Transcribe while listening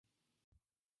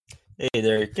Hey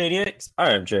there, Caniacs.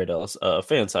 I am Jared Ellis,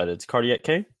 fan-sided Cardiac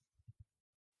King.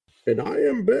 And I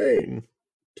am Bane,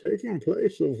 taking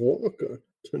place of Walker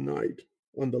tonight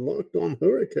on the Locked On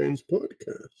Hurricanes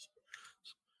podcast.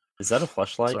 Is that a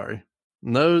fleshlight? Sorry.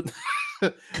 No.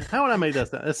 How would I make that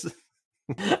sound? It's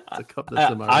a cup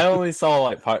that's in my I only saw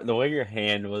like the way your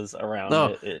hand was around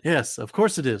it. Yes, of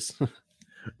course it is.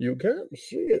 You can't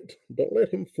see it. Don't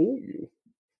let him fool you.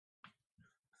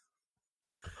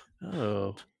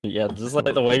 Oh. Yeah, just like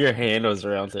the way your hand was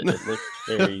around it. It looked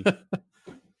very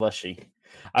fleshy.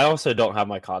 I also don't have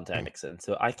my contacts in,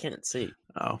 so I can't see.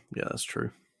 Oh, yeah, that's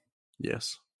true.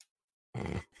 Yes.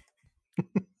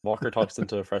 Walker talks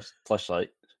into a fleshlight.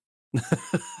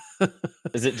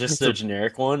 Is it just a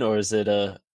generic one, or is it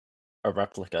a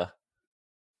replica?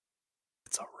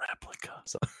 It's a replica.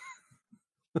 So...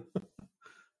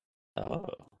 Oh.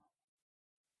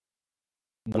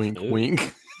 Wink,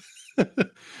 wink.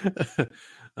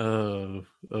 Of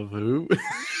who?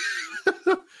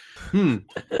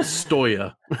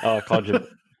 Stoya. I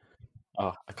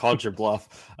called your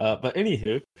bluff. But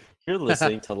anywho, you're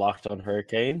listening to Locked On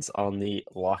Hurricanes on the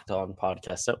Locked On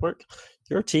Podcast Network.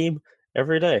 Your team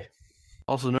every day.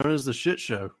 Also known as the shit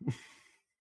show.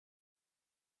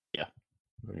 Yeah,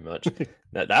 pretty much.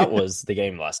 that was the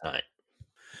game last night.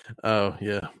 Oh,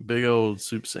 yeah. Big old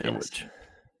soup sandwich.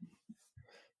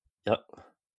 Yes.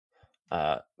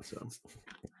 Yep. So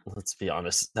let's be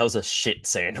honest. That was a shit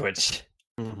sandwich.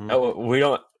 Mm-hmm. We're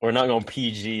not going to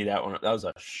PG that one. That was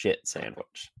a shit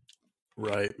sandwich.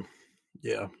 Right.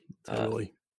 Yeah.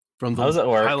 Totally. From the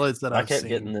highlights that I kept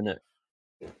getting in it.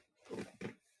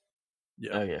 Yeah.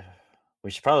 Oh yeah.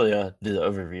 We should probably do the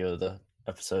overview of the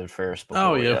episode first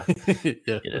before we yeah.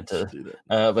 get into it.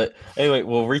 But anyway,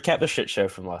 we'll recap the shit show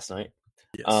from last night.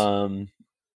 Yes.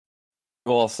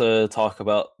 We'll also talk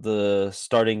about the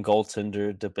starting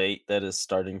goaltender debate that is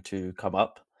starting to come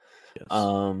up.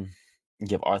 Yes.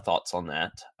 Give our thoughts on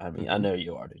that. I mean, I know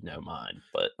you already know mine,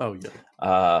 but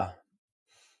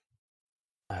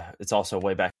it's also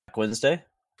way back Wednesday.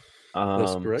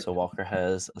 That's correct. So Walker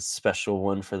has a special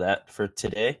one for that for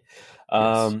today.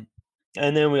 Yes.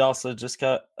 And then we also just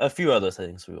got a few other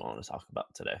things we want to talk about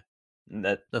today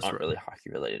that aren't really hockey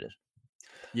related.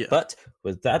 Yeah. But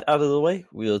with that out of the way,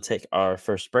 we'll take our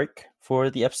first break for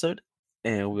the episode,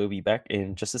 and we'll be back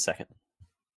in just a second.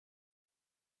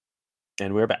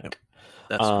 And we're back.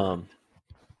 Yep.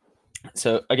 That's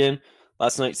so again,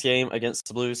 last night's game against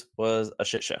the Blues was a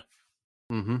shit show.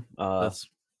 Mm-hmm.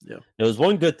 There was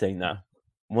one good thing though.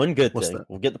 One good thing. That?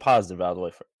 We'll get the positive out of the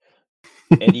way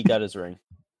first. Eddie got his ring.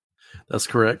 That's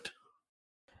correct.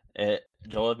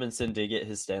 Joel Edmondson did get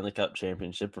his Stanley Cup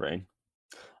championship ring.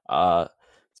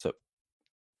 So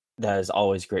that is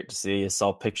always great to see. I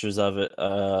saw pictures of it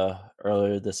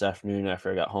earlier this afternoon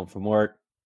after I got home from work.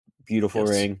 Beautiful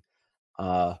ring.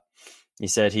 He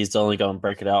said he's only going to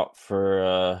break it out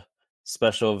for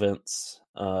special events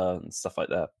and stuff like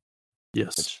that.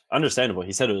 Yes. Which, understandable.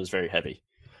 He said it was very heavy.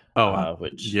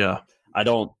 Which I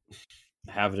don't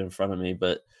have it in front of me,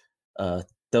 but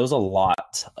there was a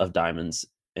lot of diamonds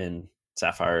and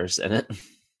sapphires in it.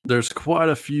 There's quite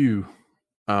a few.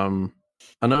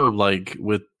 I know, like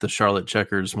with the Charlotte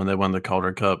Checkers when they won the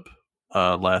Calder Cup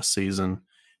last season,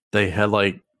 they had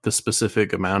like the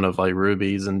specific amount of like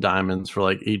rubies and diamonds for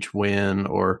like each win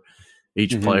or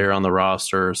each player on the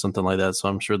roster or something like that. So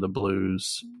I'm sure the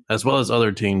Blues, as well as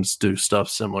other teams, do stuff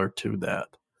similar to that.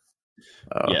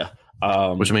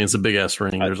 Which means a big ass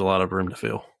ring. There's a lot of room to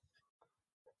fill.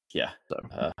 Yeah.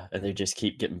 So. And they just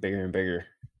keep getting bigger and bigger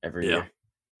every year.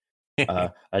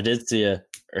 I did see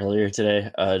earlier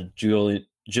today, Julian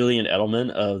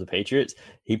Edelman of the Patriots.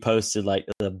 He posted like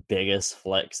the biggest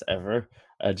flex ever.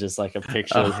 Just like a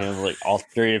picture of him, like all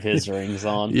three of his rings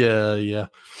on. Yeah.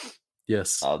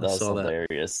 Yes. Oh, that was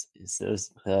hilarious.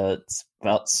 That. It's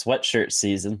about sweatshirt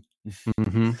season.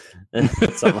 Mm-hmm.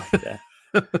 Something like that.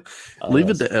 Leave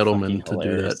it to Edelman to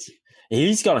do that.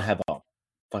 He's going to have a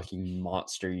fucking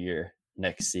monster year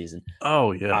next season.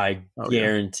 Oh, yeah. I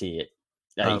guarantee it.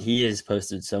 He has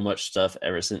posted so much stuff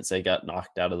ever since they got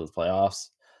knocked out of the playoffs.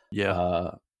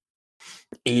 Yeah.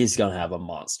 He's going to have a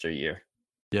monster year.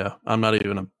 Yeah. I'm not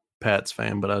even a Pats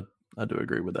fan, but I do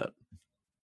agree with that.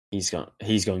 He's going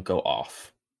to go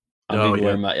off. I'll be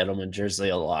wearing my Edelman jersey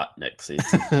a lot next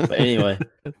season. But anyway,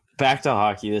 back to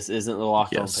hockey. This isn't the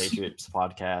Locked On Patriots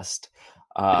podcast.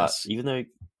 Even though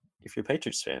if you're a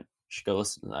Patriots fan, you should go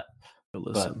listen to that. Go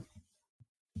listen.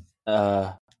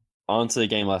 But, on to the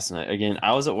game last night. Again,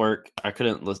 I was at work. I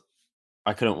couldn't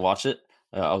watch it.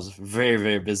 I was very,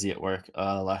 very busy at work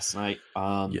last night.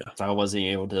 So I wasn't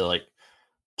able to like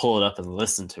pull it up and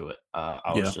listen to it.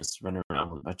 I was just running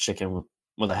around with my chicken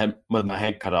with my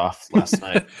head cut off last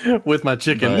night. With my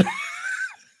chicken. But,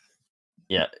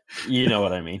 yeah, you know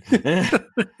what I mean.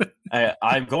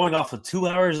 I'm going off with 2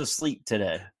 hours of sleep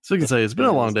today. So you can say it's been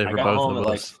a long day for both of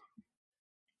us.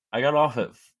 I got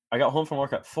home from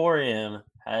work at 4 a.m.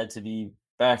 Had to be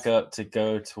back up to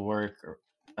go to work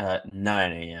at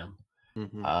 9 a.m.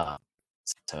 Mm-hmm.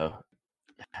 So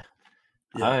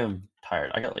I am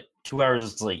tired. I got like 2 hours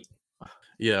of sleep.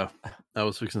 Yeah, I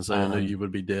was fixing to say I knew you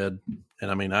would be dead. And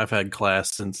I mean, I've had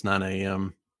class since 9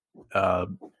 a.m. I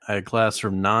had class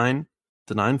from 9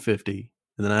 to 9:50,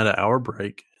 and then I had an hour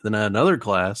break. Then I had another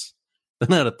class.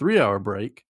 Then I had a 3-hour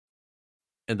break.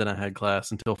 And then I had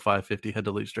class until 5:50, had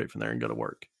to leave straight from there and go to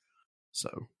work.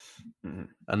 So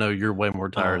I know you're way more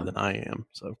tired than I am.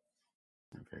 So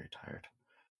I'm very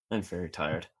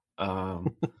tired.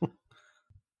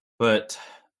 But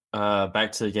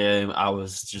back to the game, I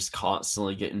was just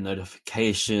constantly getting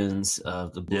notifications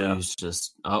of the Blues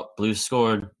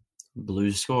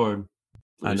Blues scored.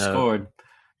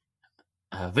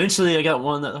 Eventually I got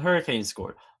one that the Hurricanes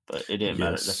scored, but it didn't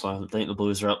matter. That's why I think the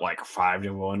Blues were up like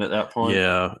 5-1 at that point.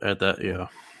 Yeah, at that, yeah.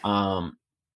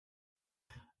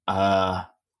 I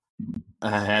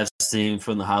have seen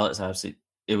from the highlights,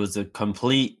 it was a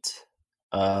complete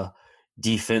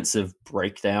defensive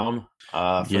breakdown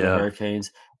for the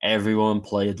Hurricanes. Everyone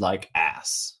played like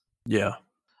ass. Yeah.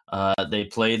 They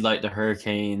played like the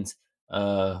Hurricanes,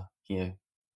 of the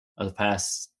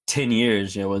past 10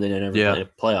 years, when they never played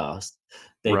playoffs.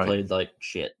 They played like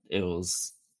shit. It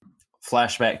was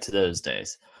flashback to those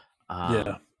days.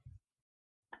 And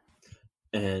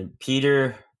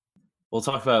Peter, we'll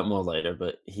talk about it more later,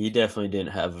 but he definitely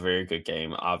didn't have a very good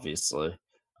game, obviously.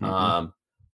 Mm-hmm.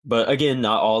 But again,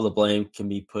 not all the blame can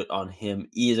be put on him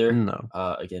either. No.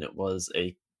 Again, it was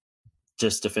a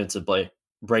just defensive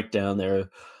breakdown there,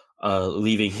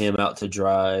 leaving him out to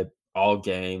dry all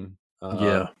game.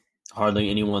 Hardly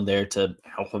anyone there to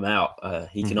help him out.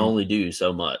 He can only do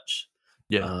so much.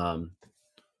 Yeah.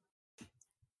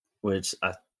 Which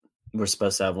we're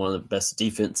supposed to have one of the best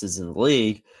defenses in the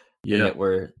league. Yeah. And yet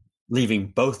we're leaving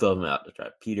both of them out to try,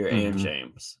 Peter and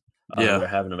James. They're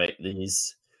having to make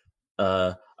these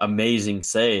amazing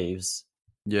saves.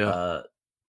 Yeah.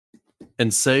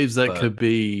 And saves that could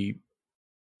be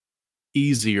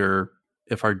easier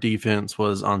if our defense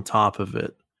was on top of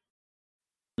it.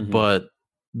 Mm-hmm. But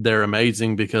they're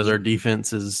amazing because our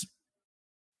defense is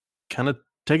kind of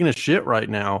taking a shit right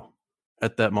now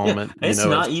at that moment. Yeah, it's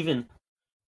not even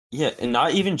and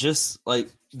not even just like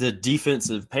the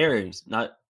defensive pairings,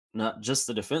 not just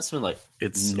the defenseman, like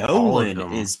it's no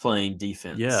one is playing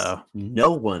defense. Yeah.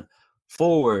 No one.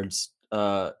 Forwards,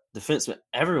 defensemen,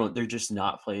 everyone, they're just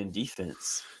not playing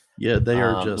defense. Yeah, they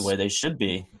are just the way they should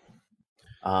be.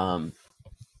 No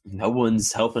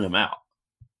one's helping them out.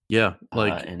 Yeah,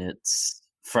 like and it's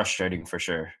frustrating for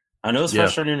sure. I know it's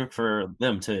frustrating for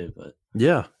them too, but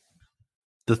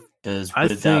because I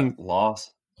think that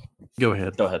loss. Go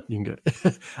ahead. You can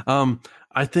go.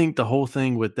 I think the whole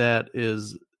thing with that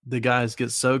is the guys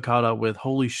get so caught up with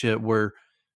holy shit, we're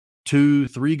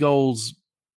 2-3 goals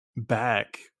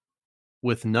back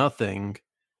with nothing.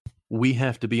 We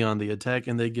have to be on the attack,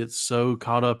 and they get so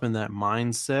caught up in that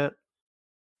mindset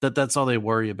that's all they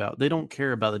worry about. They don't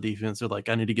care about the defense. They're like,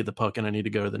 I need to get the puck and I need to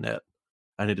go to the net.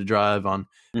 I need to drive on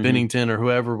Bennington or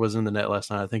whoever was in the net last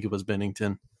night. I think it was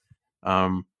Bennington.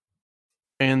 And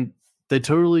they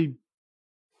totally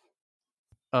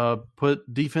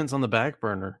put defense on the back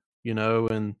burner,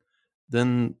 and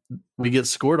then we get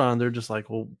scored on. They're just like,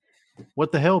 well,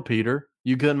 what the hell, Peter?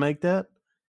 You couldn't make that?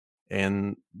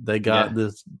 And they got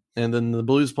this. And then the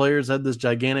Blues players had this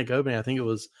gigantic opening. I think it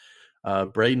was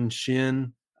Braden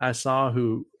Shin I saw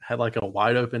who had like a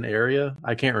wide open area.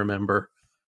 I can't remember.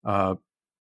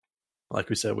 Like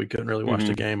we said, we couldn't really watch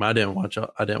the game. I didn't watch it.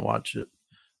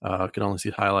 I could only see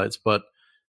highlights. But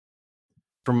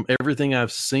from everything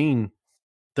I've seen,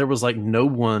 there was like no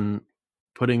one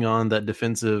putting on that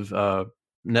defensive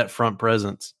net front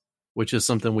presence, which is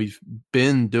something we've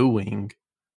been doing.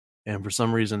 And for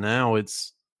some reason now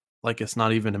it's like it's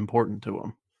not even important to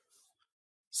them.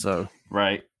 So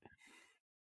right.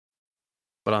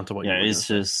 But on to what you it's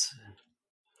just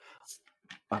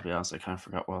I'll be honest, I kind of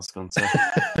forgot what I was going to say.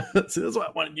 See, that's why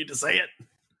I wanted you to say it.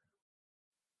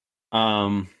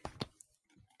 I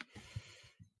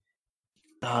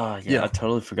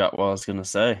totally forgot what I was going to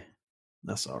say.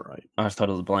 That's all right. I was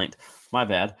totally blanked. My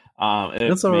bad.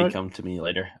 It may come to me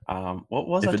later. What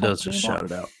was if I it does, just about?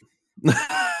 Shout it out.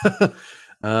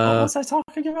 What was I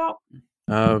talking about?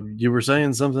 You were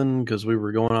saying something because we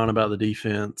were going on about the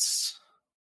defense.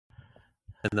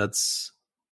 and that's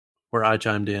where I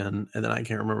chimed in, and then I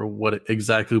can't remember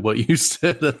exactly what you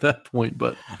said at that point,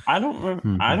 but I don't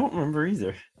remember. I don't remember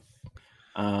either.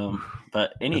 But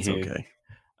that's anywho, okay.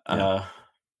 Yeah,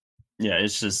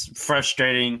 it's just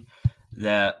frustrating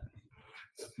that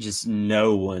just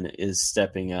no one is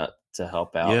stepping up to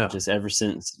help out. Yeah. Just ever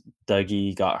since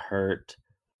Dougie got hurt,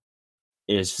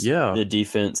 it's the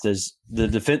defense is the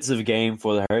defensive game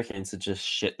for the Hurricanes to just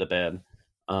shit the bed.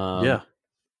 And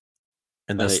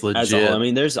that's legit. As a whole, I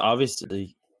mean, there's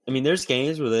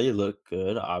games where they look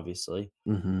good, obviously.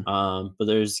 Mm-hmm. But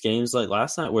there's games like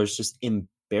last night where it's just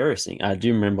embarrassing. I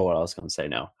do remember what I was going to say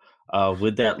now.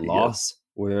 With that loss,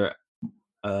 where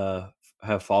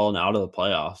have fallen out of the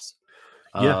playoffs.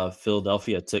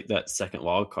 Philadelphia took that second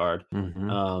wild card,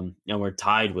 and we're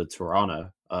tied with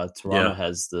Toronto. Toronto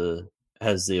has the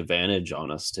advantage on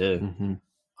us too,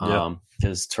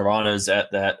 because Toronto's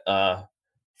at that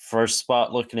first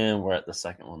spot looking in. We're at the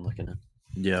second one looking in.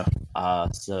 Yeah.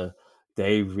 So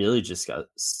they really just got to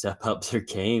step up their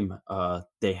game.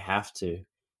 They have to.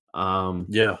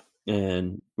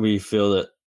 And we feel that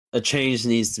a change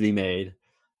needs to be made.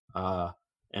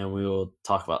 And we will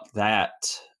talk about that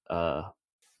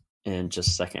in just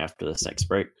a second after this next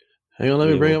break. Hang on, let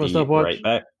me bring up my stopwatch. Right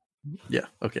back. Yeah,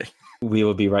 okay. We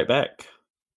will be right back.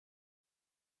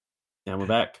 And we're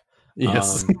back.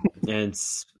 Yes. And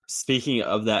speaking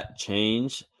of that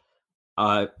change,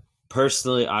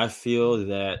 personally, I feel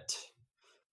that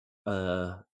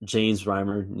James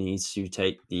Reimer needs to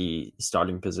take the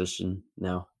starting position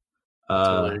now. I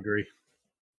totally agree.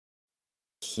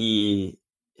 He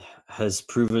has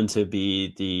proven to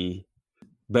be the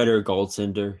better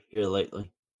goaltender here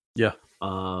lately. Yeah.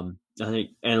 I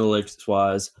think analytics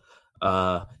wise,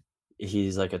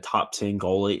 he's like a top 10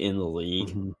 goalie in the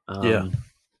league. I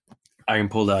can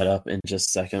pull that up in just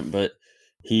a second, but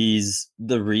he's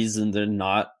the reason they're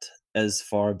not as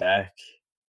far back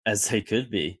as they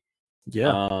could be.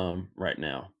 Right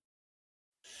now.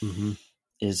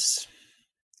 It's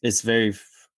very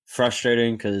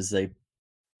frustrating because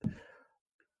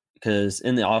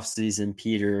in the offseason,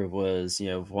 Peter was,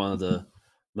 one of the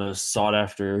most sought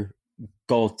after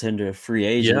goaltender free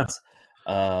agents.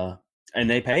 And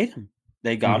they paid him.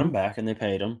 They got him back and they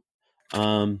paid him.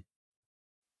 And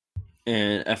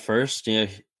at first, at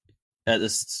the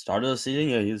start of the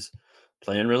season, he was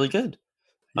playing really good.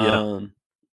 Playing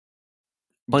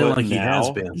like he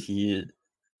has been. He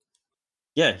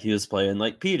was playing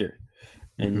like Peter.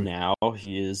 And now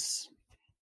he is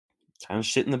kind of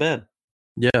shit in the bed.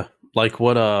 Yeah, like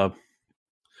what our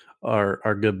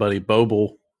good buddy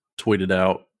Boble tweeted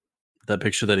out, that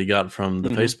picture that he got from the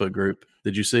Facebook group.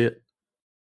 Did you see it?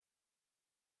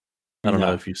 I don't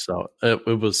know if you saw it.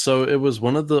 It was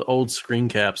one of the old screen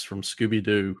caps from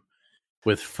Scooby-Doo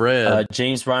with Fred.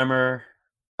 James Reimer,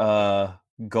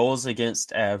 goals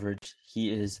against average. He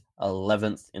is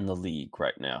 11th in the league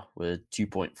right now with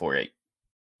 2.48.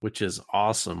 Which is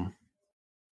awesome.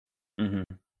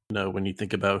 When you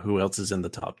think about who else is in the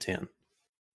top 10.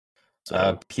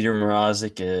 So Peter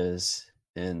Mrazek is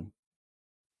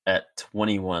at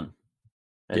 21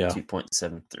 at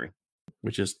 2.73.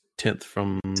 Which is 10th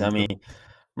from...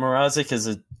 Mrazek is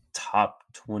a top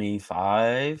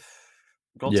 25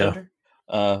 goaltender.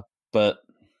 But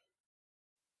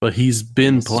he's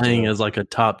been playing as like a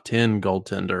top 10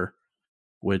 goaltender,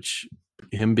 which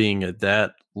him being at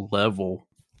that level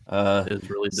is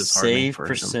really disheartening for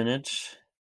him. Save percentage.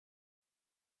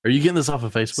 Are you getting this off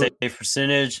of Facebook? Save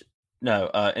percentage.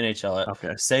 No, NHL.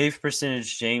 Okay. Save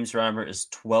percentage, James Reimer is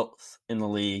 12th in the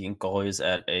league, and goalies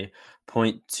at a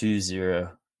 .20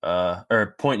 or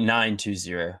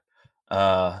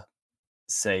 .920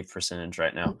 save percentage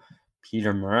right now.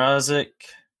 Peter Mrazek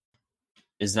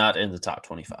is not in the top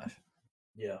 25.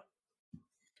 Yeah.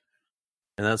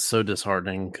 And that's so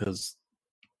disheartening because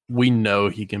we know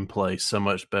he can play so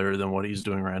much better than what he's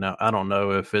doing right now. I don't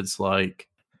know if it's like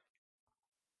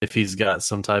if he's got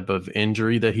some type of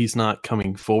injury that he's not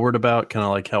coming forward about, kind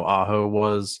of like how Aho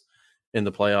was in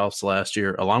the playoffs last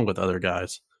year, along with other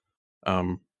guys.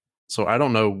 So I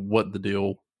don't know what the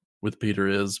deal with Peter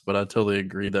is, but I totally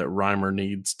agree that Reimer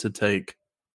needs to take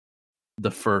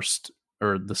the first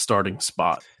or the starting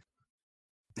spot.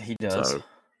 He does.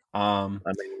 So,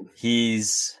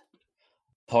 he's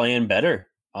playing better.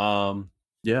 I'm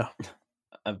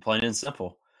plain and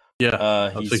simple.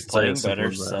 He's playing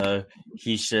better, so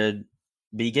he should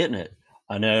be getting it.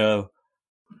 I know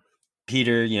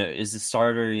Peter, is the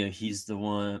starter. He's the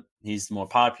one. He's the more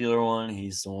popular one.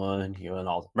 He's the one doing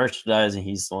all the merchandising.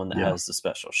 He's the one that has the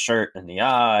special shirt and the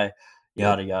eye,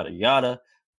 yada yada yada.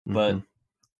 But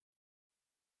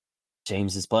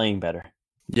James is playing better.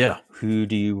 Yeah. Who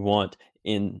do you want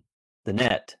in the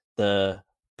net? The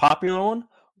popular one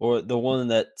or the one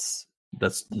that's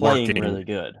playing working. really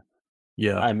good?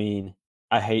 Yeah. I mean,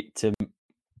 I hate to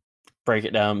break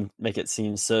it down, make it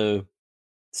seem so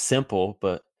simple,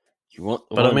 but you want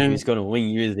the one who's going to win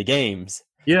you the games.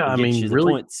 Yeah, and I get mean, you the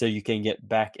really, points so you can get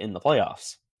back in the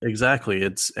playoffs. exactly.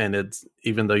 It's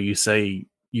even though you say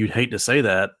you'd hate to say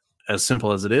that, as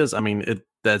simple as it is, I mean,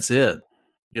 that's it.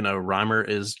 You know, Reimer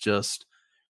is just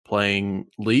playing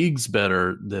leagues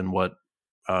better than what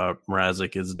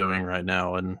Mrazek is doing right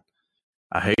now, and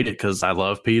I hate it because I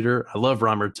love Peter. I love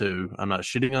Reimer too. I'm not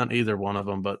shitting on either one of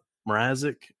them, but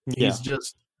Mrazek, he's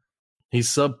subpar.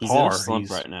 He's in a slump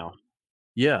right now.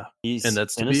 Yeah, He's and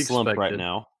that's to in be a slump expected right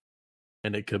now.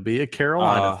 And it could be a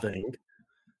Carolina thing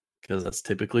because that's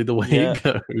typically the way it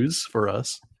goes for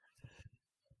us.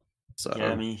 So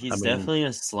yeah, I mean, he's definitely in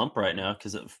a slump right now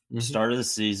because at the start of the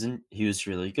season he was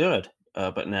really good,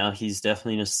 but now he's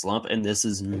definitely in a slump, and this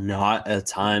is not a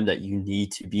time that you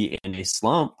need to be in a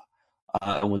slump.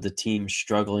 And with the team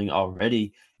struggling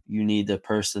already, you need the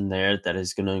person there that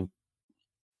is going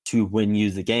to win you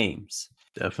the games.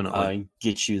 Definitely.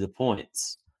 Get you the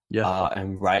points. Yeah.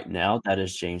 And right now, that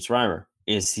is James Reimer.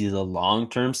 Is he the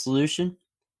long-term solution?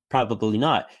 Probably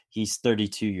not. He's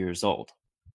 32 years old.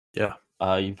 Yeah.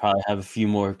 You probably have a few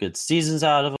more good seasons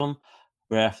out of him.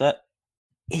 But after that,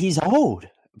 he's old.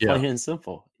 Yeah. Plain and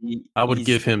simple. I would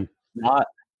give him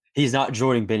he's not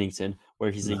Jordan Bennington,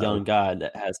 where he's a young guy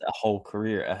that has a whole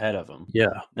career ahead of him.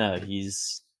 Yeah. No,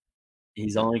 he's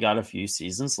only got a few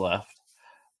seasons left.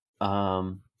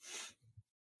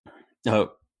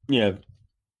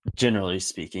 Generally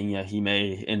speaking, he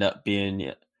may end up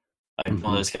being one of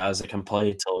those guys that can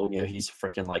play till he's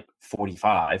freaking like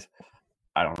 45.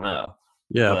 I don't know.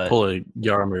 Yeah, pull a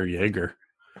Jaromir Jagr.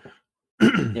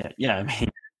 Yeah. I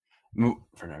mean,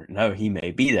 no, he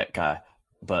may be that guy,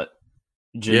 but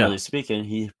generally speaking,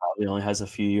 he probably only has a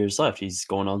few years left. He's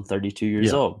going on 32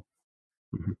 years old.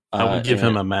 Mm-hmm. I would give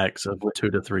him a max of 2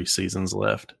 to 3 seasons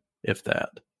left, if that.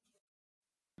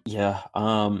 Yeah.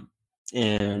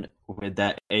 And with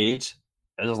that age,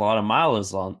 there's a lot of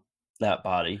mileage on that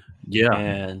body. Yeah.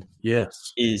 And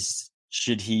yes.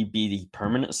 Should he be the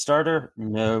permanent starter?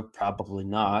 No, probably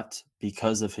not.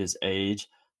 Because of his age,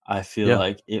 I feel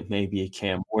like it may be a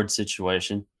Cam Ward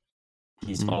situation.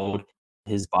 He's old.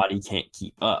 His body can't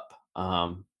keep up.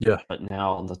 But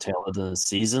now on the tail end of the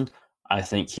season, I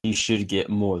think he should get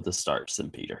more of the starts than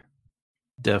Peter.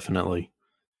 Definitely.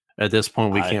 At this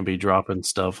point, we can't be dropping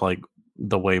stuff like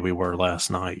the way we were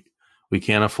last night. We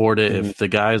can't afford it. If the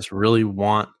guys really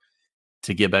want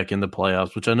to get back in the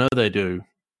playoffs, which I know they do,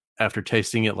 after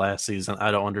tasting it last season,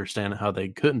 I don't understand how they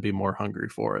couldn't be more hungry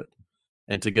for it.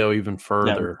 And to go even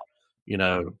further,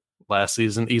 last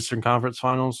season, Eastern Conference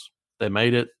Finals, they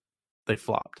made it. They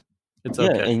flopped. It's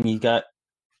okay. And you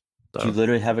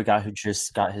literally have a guy who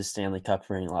just got his Stanley Cup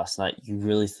ring last night. You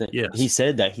really think he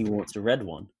said that he wants a red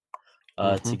one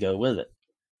to go with it.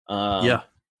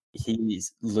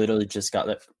 He's literally just got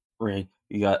that ring.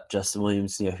 You got Justin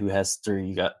Williams, who has 3.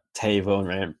 You got Tavo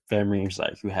and Van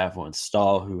Riemsdyk, who have 1.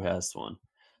 Stahl, who has 1.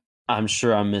 I'm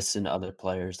sure I'm missing other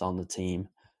players on the team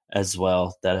as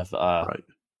well that have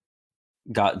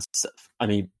gotten stuff. I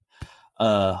mean,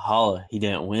 Holla, he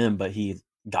didn't win, but he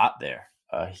got there.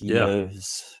 He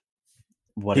knows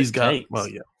what he's got. Takes. Well,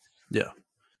 yeah.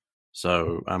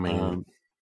 So I mean,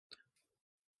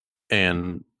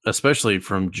 and especially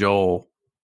from Joel,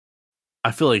 I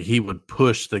feel like he would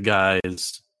push the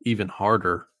guys even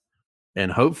harder,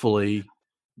 and hopefully,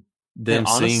 them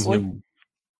seeing him.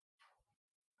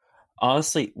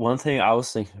 Honestly, one thing I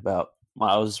was thinking about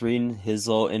while I was reading his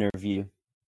little interview,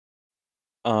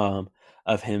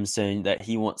 of him saying that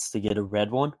he wants to get a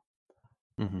red one.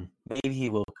 Maybe he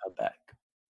will come back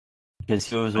because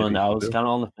he was one that I was kind of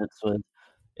on the fence with.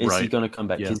 Is he going to come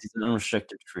back? Because he's an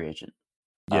unrestricted free agent.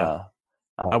 Yeah,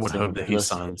 I would hope that he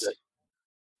signs.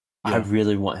 I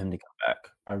really want him to come back.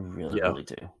 I really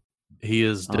do. He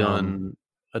has done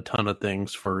a ton of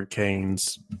things for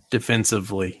Canes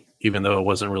defensively, even though it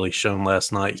wasn't really shown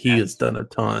last night. He has done a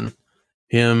ton.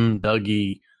 Him,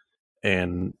 Dougie,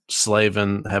 and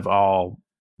Slavin have all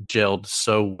gelled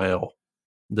so well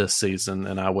this season,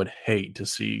 and I would hate to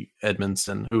see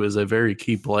Edmondson, who is a very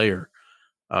key player,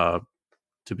 to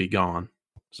be gone.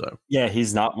 So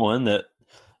he's not one that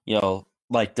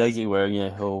like Dougie, where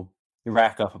he'll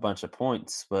rack up a bunch of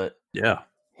points, but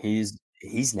he's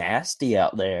nasty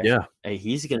out there. Hey,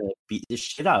 he's gonna beat the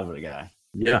shit out of a guy.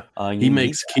 He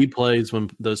makes key plays when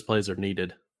those plays are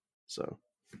needed. So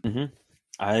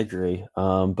I agree.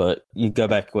 But you go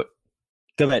back to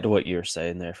what you were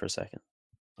saying there for a second.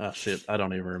 Oh shit, I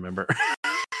don't even remember.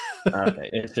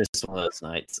 Okay, it's just one of those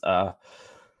nights.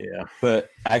 Yeah. But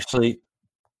actually,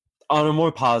 on a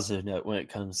more positive note, when it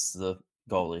comes to the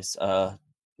goalies,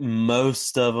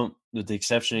 most of them, with the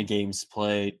exception of games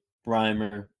played,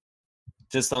 Reimer,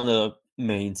 just on the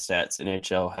main stats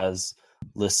NHL has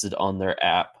listed on their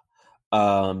app,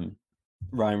 Reimer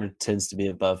tends to be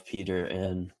above Peter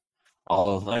in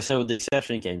all of them. Like I said, with the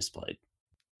exception of games played,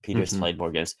 Peter's played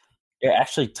more games. They're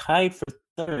actually tied for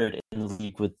third in the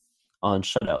league on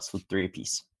shutouts with 3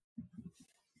 apiece.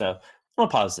 So, on a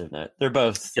positive note, they're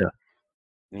both.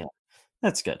 Yeah,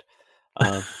 that's good.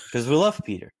 Because we love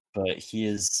Peter, but he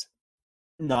is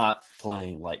not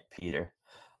playing like Peter.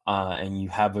 And you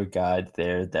have a guy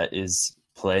there that is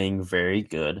playing very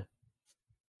good.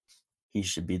 He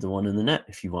should be the one in the net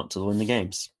if you want to win the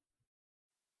games.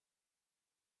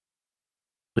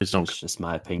 Please don't. It's just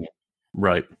my opinion.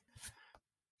 Right.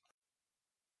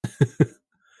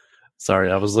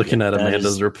 Sorry, I was looking at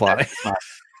Amanda's reply.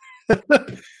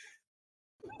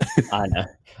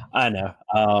 I know.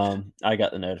 I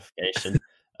got the notification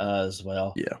as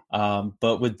well. Yeah.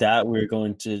 But with that, we're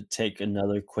going to take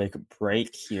another quick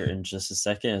break here in just a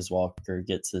second as Walker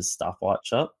gets his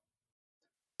stopwatch up.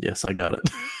 Yes, I got it.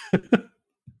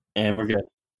 And we're good.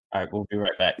 All right, we'll be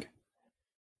right back.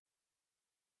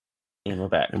 And we're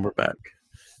back.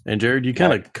 And Jared, you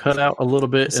kind of cut out a little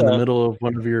bit in the middle of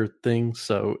one of your things.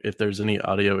 So if there's any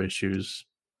audio issues,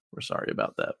 we're sorry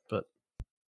about that. But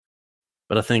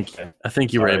I think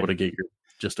you were able to get your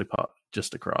just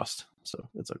across. So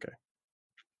it's okay.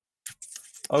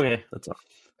 Okay. That's all.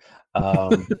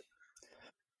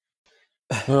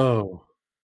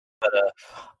 But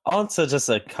on to just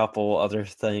a couple other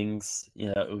things, we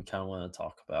kind of want to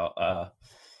talk about.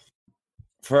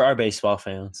 For our baseball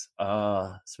fans,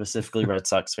 specifically Red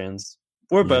Sox fans,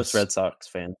 we're both Red Sox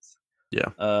fans. Yeah.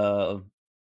 The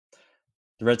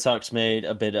Red Sox made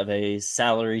a bit of a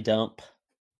salary dump.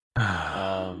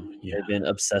 They've been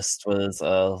obsessed with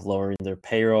lowering their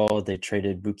payroll. They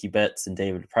traded Mookie Betts and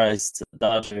David Price to the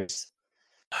Dodgers.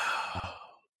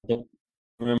 Don't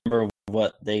remember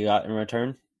what they got in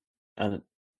return. I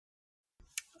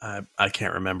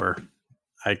can't remember.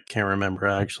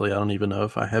 Actually, I don't even know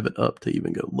if I have it up to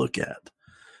even go look at.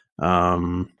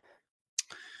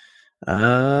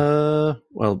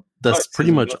 Well, that's pretty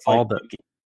much all that.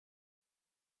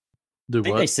 I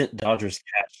think they sent Dodgers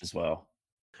cash as well.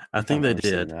 I think they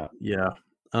did. Yeah.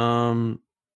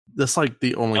 That's like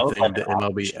the only thing that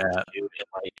MLB at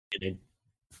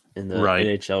in the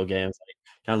NHL games. Like,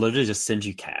 I literally just send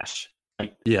you cash.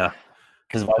 Yeah.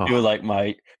 Because if I do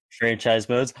my franchise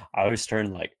modes, I always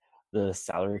turn the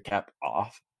salary cap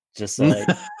off, just so I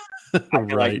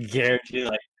can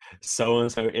guarantee so and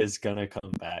so is gonna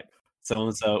come back. So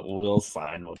and so will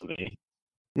sign with me.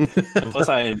 Plus,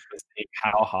 I investigate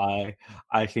how high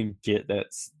I can get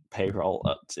that payroll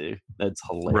up to. That's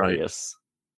hilarious.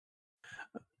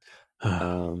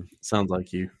 Sounds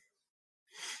like you.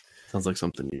 Sounds like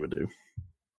something you would do.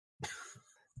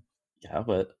 Yeah,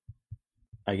 but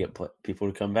I get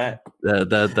people to come back.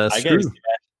 That's true.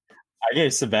 I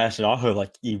gave Sebastian Aho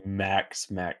a max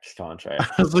contract.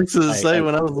 I was going to say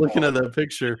when I was looking at that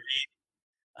picture,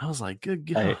 I was like,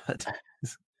 "Good God!"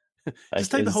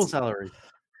 Just take the whole salary.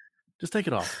 Just take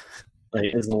it off.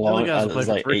 As long as it was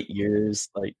 8 years,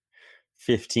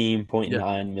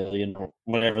 15.9 million or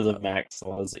whatever the max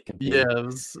was, it could be. Yeah, it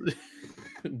was.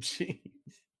 Jeez.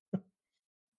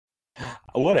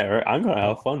 Whatever. I'm gonna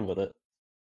have fun with it.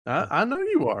 I know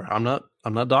you are. I'm not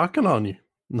docking on you.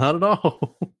 Not at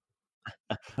all.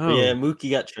 Yeah, Mookie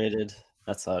got traded.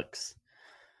 That sucks.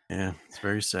 Yeah, it's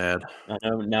very sad. I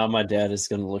know now my dad is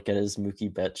going to look at his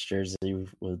Mookie Betts jersey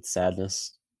with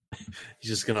sadness.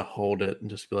 He's just going to hold it and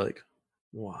just be like,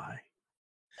 why?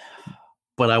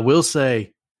 But I will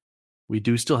say, we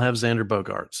do still have Xander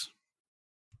Bogaerts.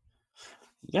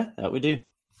 Yeah, that we do.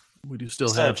 We do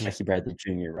still have Jackie Bradley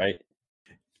Jr., right?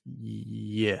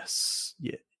 Yes.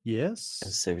 Yeah. Yes.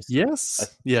 Seriously.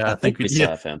 Yes. I think we still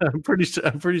have him. I'm pretty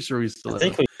sure we still have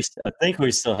him. I think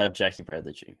we still have Jackie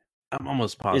Bradley Jr. I'm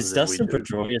almost positive. Is Dustin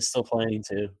Pedroia still playing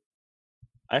too?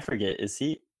 I forget. Has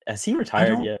he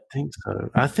retired yet? I think so.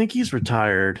 I think he's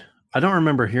retired. I don't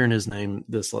remember hearing his name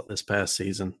this past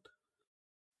season.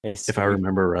 If I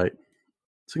remember right.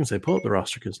 So you can say pull up the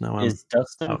roster because now is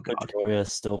Dustin Pedroia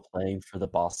still playing for the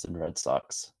Boston Red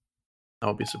Sox?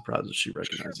 I'll be surprised if she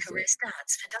recognizes it. Career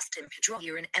stats for Dustin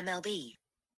Pedroia in MLB.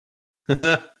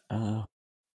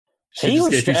 He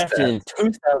was drafted in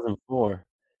 2004.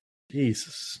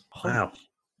 Jesus. Wow.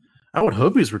 I would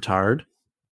hope he's retired.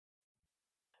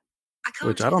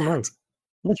 Which I don't know.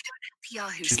 You don't have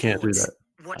Yahoo She can't do that.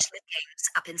 Watch Live Games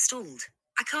app installed.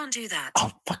 I can't do that.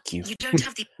 Oh, fuck you. You don't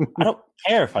have the. I don't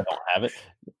care if I don't have it.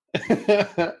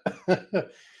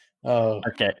 Oh,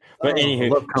 Okay. But I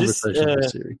anywho, love just, conversation with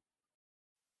Siri.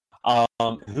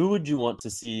 who would you want to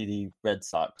see the Red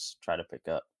Sox try to pick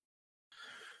up?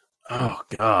 Oh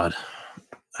God,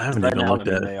 I haven't Right even now, looked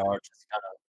at it. they are just kind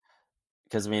of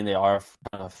because they are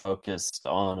kind of focused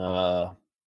on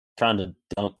trying to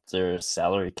dump their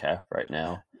salary cap right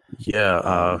now.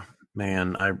 Yeah,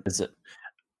 man, Is it?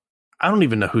 I don't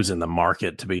even know who's in the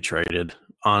market to be traded.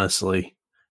 Honestly,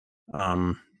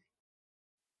 God,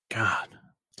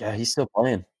 Yeah, he's still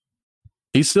playing.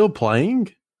 he's still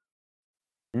playing.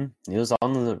 He was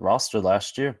on the roster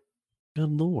last year. Good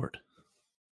Lord.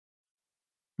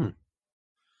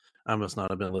 I must not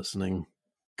have been listening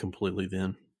completely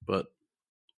then, but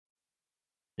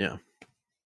yeah.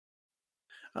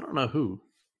 I don't know who.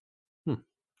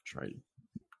 Traded.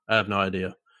 I have no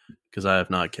idea because I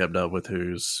have not kept up with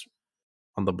who's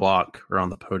on the block or on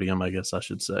the podium, I guess I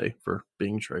should say, for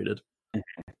being traded.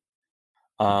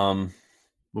 What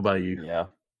about you? Yeah,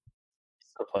 he's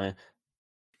still playing.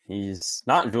 He's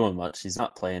not doing much. He's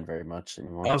not playing very much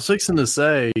anymore. I was fixing to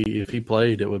say if he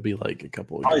played, it would be like a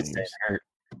couple of Probably games. staying hurt.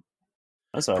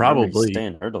 That's what I remember. He's Probably.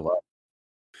 staying hurt a lot.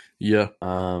 Yeah,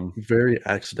 Um, very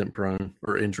accident prone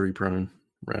or injury prone,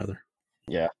 rather.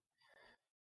 yeah,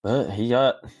 but he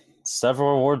got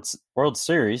several World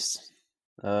Series.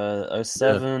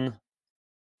 07,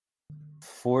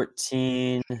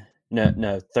 14,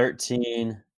 no,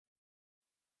 13,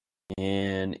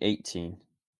 and 18.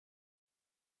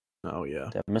 Oh yeah,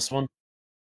 Did I miss one? I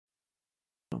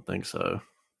don't think so.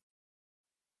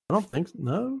 I don't think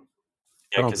no.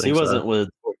 I Yeah, don't because he think so. wasn't with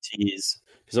Ortiz.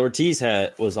 Because Ortiz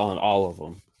was on all of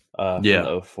them. Yeah.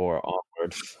 From 04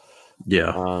 onward.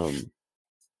 Yeah,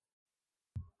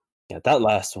 Yeah, that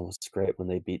last one was great when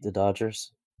they beat the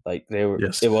Dodgers. Like they were,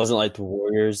 Yes. it wasn't like the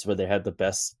Warriors where they had the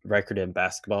best record in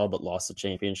basketball but lost the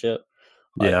championship.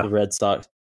 Like Yeah. the Red Sox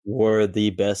were the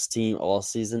best team all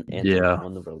season and they Yeah.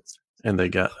 won the World Series. and they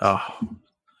got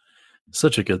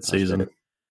such a good season. great.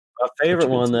 My favorite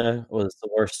good one season. though was the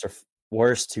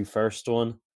worst to first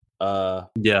one.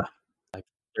 Yeah,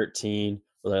 13.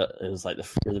 It was like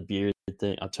the beard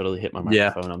thing. I totally hit my Yeah.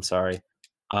 microphone. I'm sorry.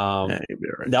 yeah, you'd be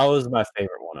all right. That was my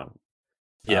favorite one of them.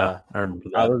 Yeah, I remember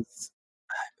I that.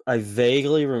 I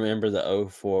vaguely remember the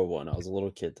 04 one. I was a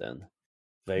little kid then.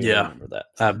 Vaguely Yeah. remember that.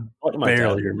 I Talked to my dad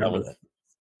barely about remember one. that.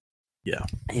 Yeah.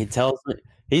 He tells me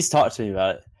he's talked to me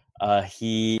about it.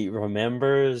 He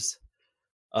remembers.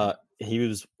 He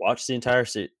was watched the entire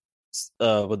series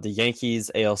with the Yankees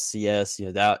ALCS.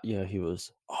 He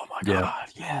was. Oh my Yeah. god,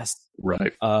 yes.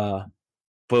 Right.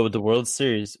 But with the World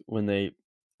Series when they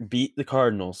beat the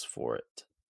Cardinals for it,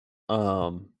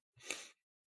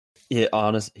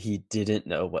 he didn't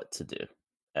know what to do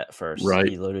at first. Right.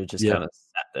 He literally just Yeah. kind of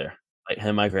sat there. Like him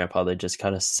and my grandpa, they just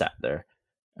kind of sat there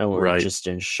and were Right. just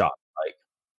in shock. Like,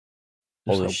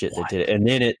 Just holy like, shit, what? they did it. And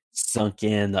then it sunk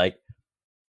in, like,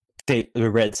 the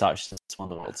Red Sox just won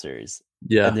the World Series.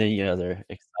 Yeah. And then, they're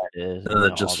excited. And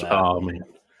then just, all oh, man.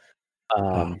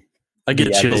 that. I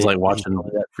get yeah, chills they- like he watching told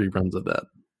me that- reruns of that.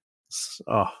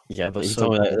 Oh, Yeah, but he so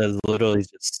told me cool. that they literally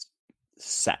just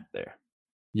sat there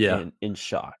yeah. in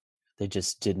shock. They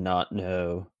just did not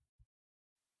know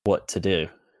what to do.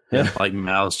 Yeah. Like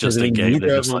mouths just I mean, agape. neither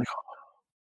They're of just them- like,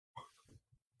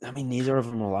 I mean, neither of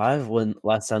them were alive when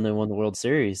last time they won the World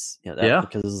Series. Yeah.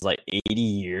 Because it was like 80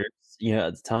 years.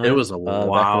 At the time It was a back in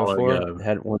while 04, ago. They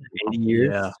hadn't won in 80 years.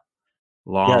 Yeah. Yeah,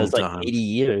 Long it was like time. 80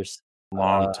 years.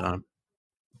 Long time.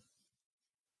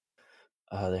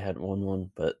 They hadn't won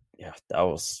one, but yeah, that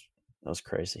was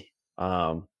crazy.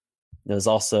 There's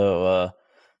also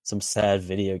some sad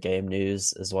video game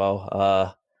news as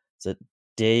well. Is it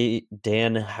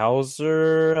Dan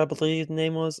Hauser, I believe the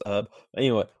name was.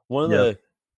 Anyway, one of Yeah. the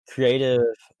creative,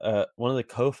 one of the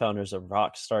co-founders of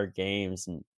Rockstar Games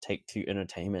and Take-Two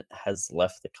Entertainment has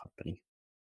left the company.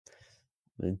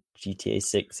 The GTA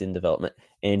 6 in development,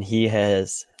 and he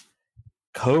has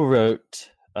co-wrote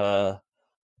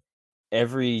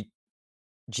every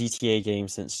GTA game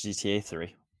since GTA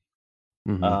 3.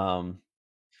 Mhm.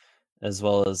 As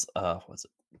well as what's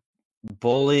it?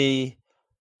 Bully.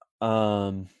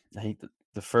 I think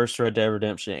the first Red Dead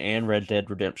Redemption and Red Dead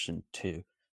Redemption 2.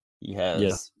 He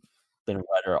has been a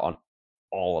writer on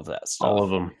all of that stuff. All of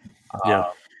them.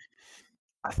 Yeah.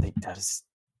 I think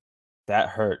that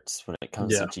hurts when it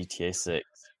comes Yeah. to GTA 6.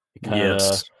 It kinda,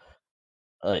 Yes.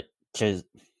 like, 'cause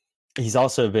he's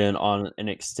also been on an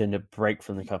extended break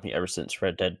from the company ever since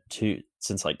Red Dead 2,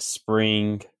 since like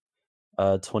spring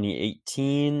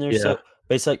 2018 or so. Yeah.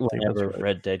 Basically, think that's whenever right.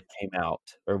 Red Dead came out,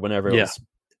 or whenever it Yeah. was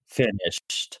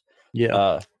finished.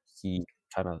 Yeah. He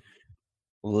kind of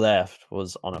left,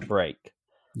 was on a break.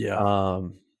 Yeah.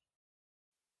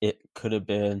 It could have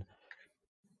been.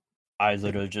 I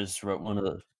literally just wrote one of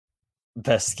the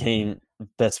best video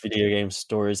game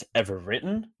stories ever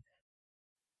written.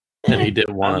 And he didn't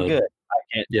I'm want to. good. I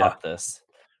can't Yeah. top this.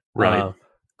 Right.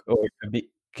 Or it could be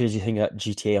because you think about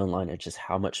GTA Online and just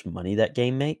how much money that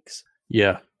game makes.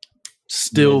 Yeah.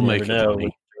 Still You never making know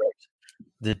money.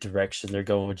 the direction they're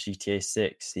going with GTA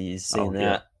 6. He's saying yeah.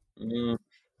 that. I don't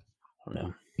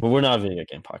know. But we're not a video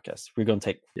game podcast. We're going to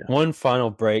take Yeah. one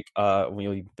final break.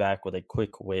 We'll be back with a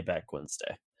quick Way Back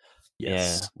Wednesday.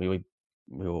 Yes. Yeah,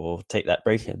 we will take that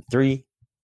break in 3,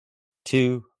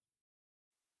 2,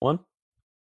 1.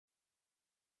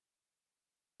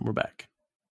 We're back.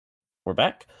 We're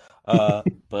back.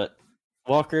 But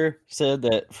Walker said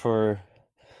that for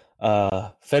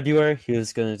February he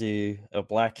was going to do a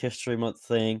Black History Month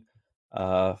thing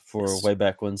for Yes. Way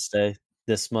Back Wednesday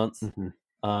this month.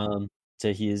 Mhm.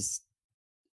 So he's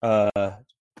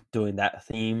doing that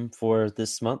theme for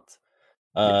this month.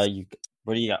 Yes.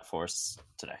 What do you got for us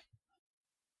today?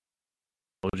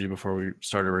 I told you before we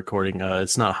started recording,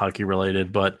 it's not hockey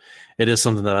related, but it is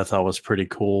something that I thought was pretty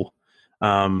cool.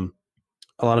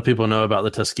 A lot of people know about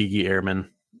the Tuskegee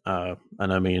Airmen. I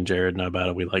know me and Jared know about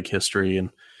it. We like history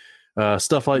and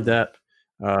stuff like that.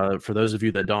 For those of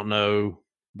you that don't know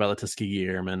about the Tuskegee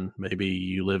Airmen, maybe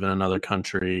you live in another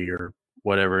country or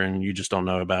whatever and you just don't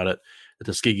know about it. The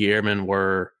Tuskegee Airmen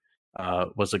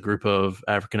was a group of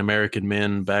African-American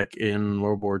men back in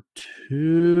World War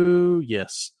II.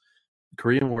 Yes. The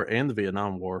Korean War and the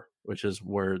Vietnam War, which is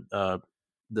where the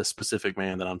specific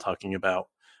man that I'm talking about,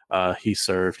 he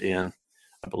served in.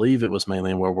 I believe it was mainly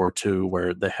in World War II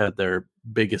where they had their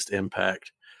biggest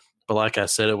impact. But like I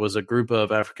said, it was a group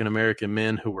of African-American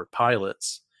men who were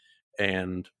pilots,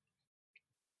 and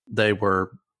they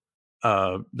paved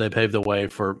the way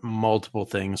for multiple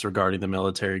things regarding the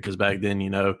military, because back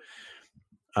then,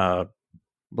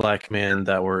 Black men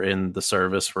that were in the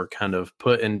service were kind of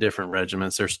put in different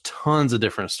regiments. There's tons of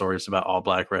different stories about all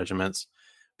Black regiments,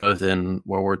 both in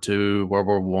World War II,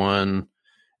 World War I,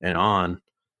 and on.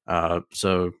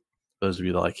 So those of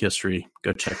you that like history,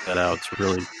 go check that out. It's a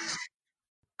really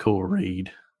cool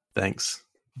read. Thanks,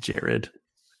 Jared.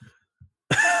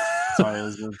 Sorry, it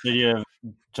was a video of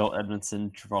Joel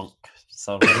Edmondson drunk.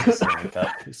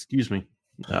 Excuse me.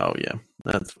 Oh yeah,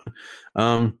 that's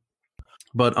fine.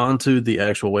 But on to the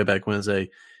actual Way Back Wednesday.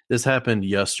 This happened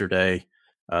yesterday,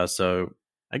 so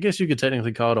I guess you could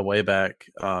technically call it a way back.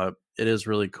 It is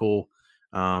really cool.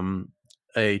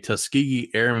 A Tuskegee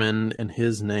Airman, and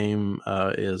his name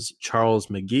is Charles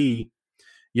McGee.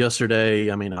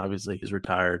 Yesterday, I mean, obviously he's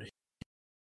retired.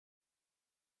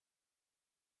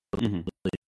 Mm-hmm.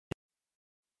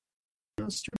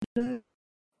 Yesterday,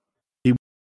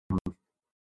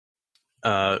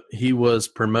 he was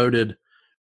promoted.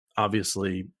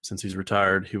 Obviously, since he's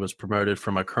retired, he was promoted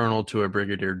from a colonel to a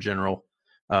brigadier general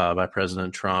by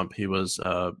President Trump. He was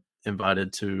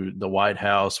invited to the White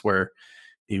House, where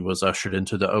he was ushered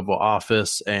into the Oval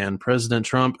Office, and President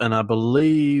Trump, and I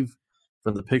believe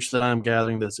from the picture that I'm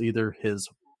gathering, that's either his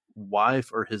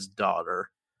wife or his daughter.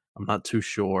 I'm not too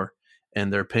sure.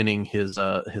 And they're pinning his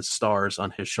stars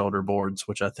on his shoulder boards,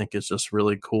 which I think is just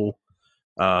really cool.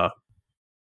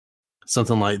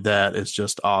 Something like that is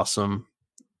just awesome.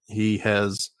 He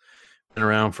has been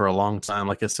around for a long time.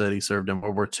 Like I said, he served in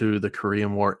World War II, the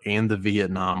Korean War, and the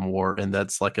Vietnam War, and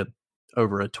that's like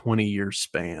over a 20-year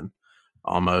span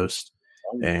almost.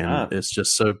 And it's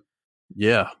just so,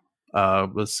 yeah.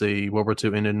 Let's see, World War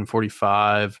II ended in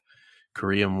 1945.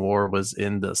 Korean War was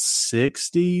in the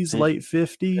 60s, late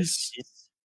 50s.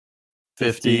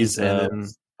 50s, and then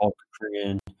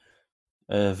Korean.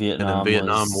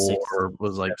 Vietnam War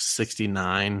was like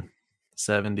 69,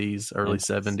 70s, early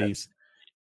 70s.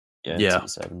 Yeah.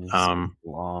 70s.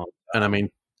 And I mean,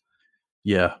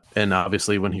 yeah. And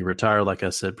obviously when he retired, like I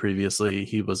said previously,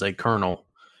 he was a colonel,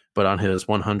 but on his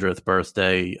 100th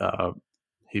birthday,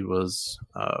 he was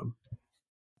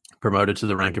promoted to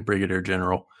the rank of brigadier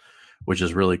general, which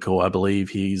is really cool. I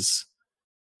believe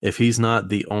if he's not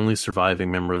the only surviving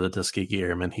member of the Tuskegee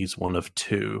Airmen, he's one of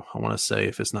two. I want to say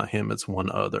if it's not him, it's one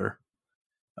other.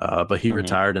 But he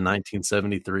retired in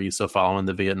 1973, so following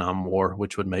the Vietnam War,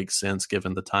 which would make sense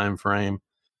given the time frame.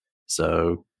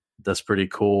 So that's pretty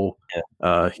cool.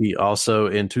 Yeah. He also,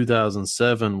 in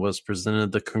 2007, was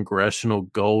presented the Congressional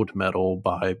Gold Medal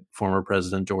by former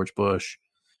President George Bush.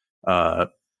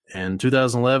 In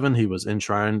 2011, he was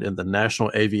enshrined in the National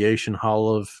Aviation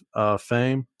Hall of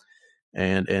Fame.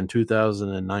 And in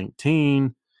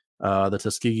 2019, The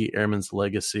Tuskegee Airmen's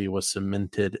legacy was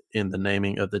cemented in the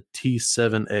naming of the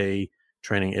T-7A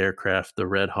training aircraft, the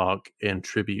Red Hawk, in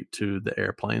tribute to the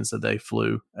airplanes that they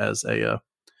flew as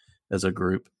a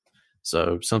group.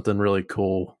 So something really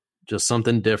cool, just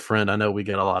something different. I know we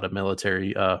get a lot of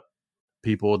military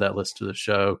people that listen to the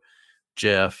show.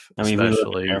 Jeff, I mean, especially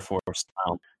we live in Air Force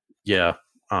now. Yeah,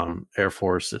 Air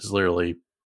Force is literally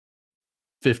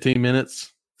 15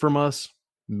 minutes from us,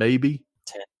 maybe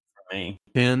 10 for me.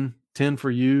 10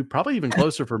 for you, probably even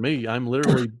closer for me. I'm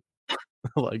literally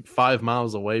like 5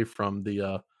 miles away from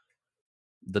the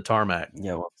tarmac.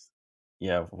 Well,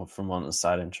 from one of the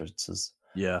side entrances.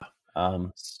 Yeah.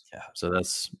 Yeah. So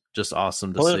that's just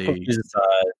awesome to Political see.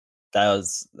 aside,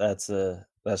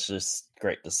 that's just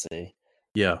great to see.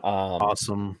 Yeah,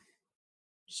 awesome.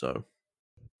 So,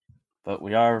 but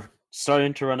we are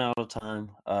starting to run out of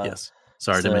time. yes.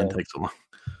 Sorry, didn't mean to take so long.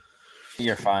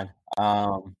 You're fine.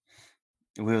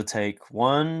 We will take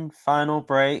one final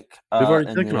break. We've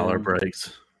already taken all our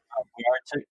breaks. We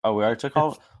already took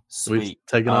all. Sweet. We've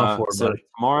taken off for so buddy.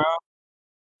 tomorrow.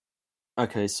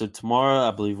 Okay, so tomorrow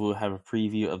I believe we'll have a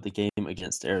preview of the game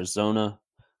against Arizona.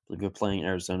 I believe we're playing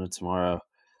Arizona tomorrow.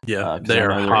 Yeah, they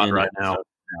are hot right now.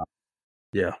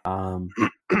 Yeah.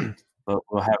 But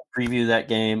we'll have a preview of that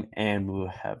game, and we'll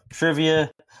have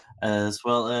trivia, as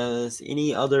well as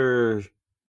any other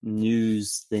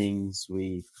news things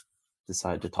we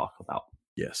decide to talk about.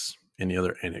 Yes. Any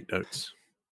other anecdotes?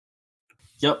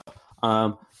 Yep.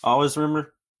 Always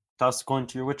remember, toss a coin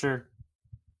to your witcher.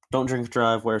 Don't drink and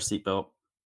drive. Wear a seatbelt.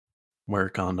 Wear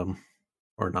a condom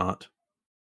or not.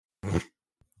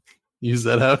 Use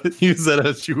that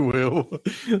as you will.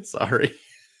 Sorry.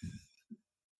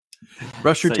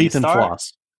 Brush your teeth and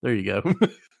floss. There you go.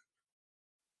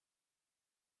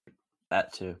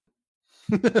 That too.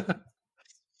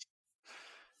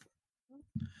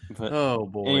 But oh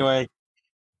boy. Anyway,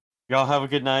 y'all have a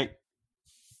good night.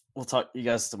 We'll talk to you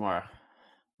guys tomorrow.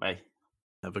 Bye.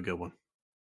 Have a good one.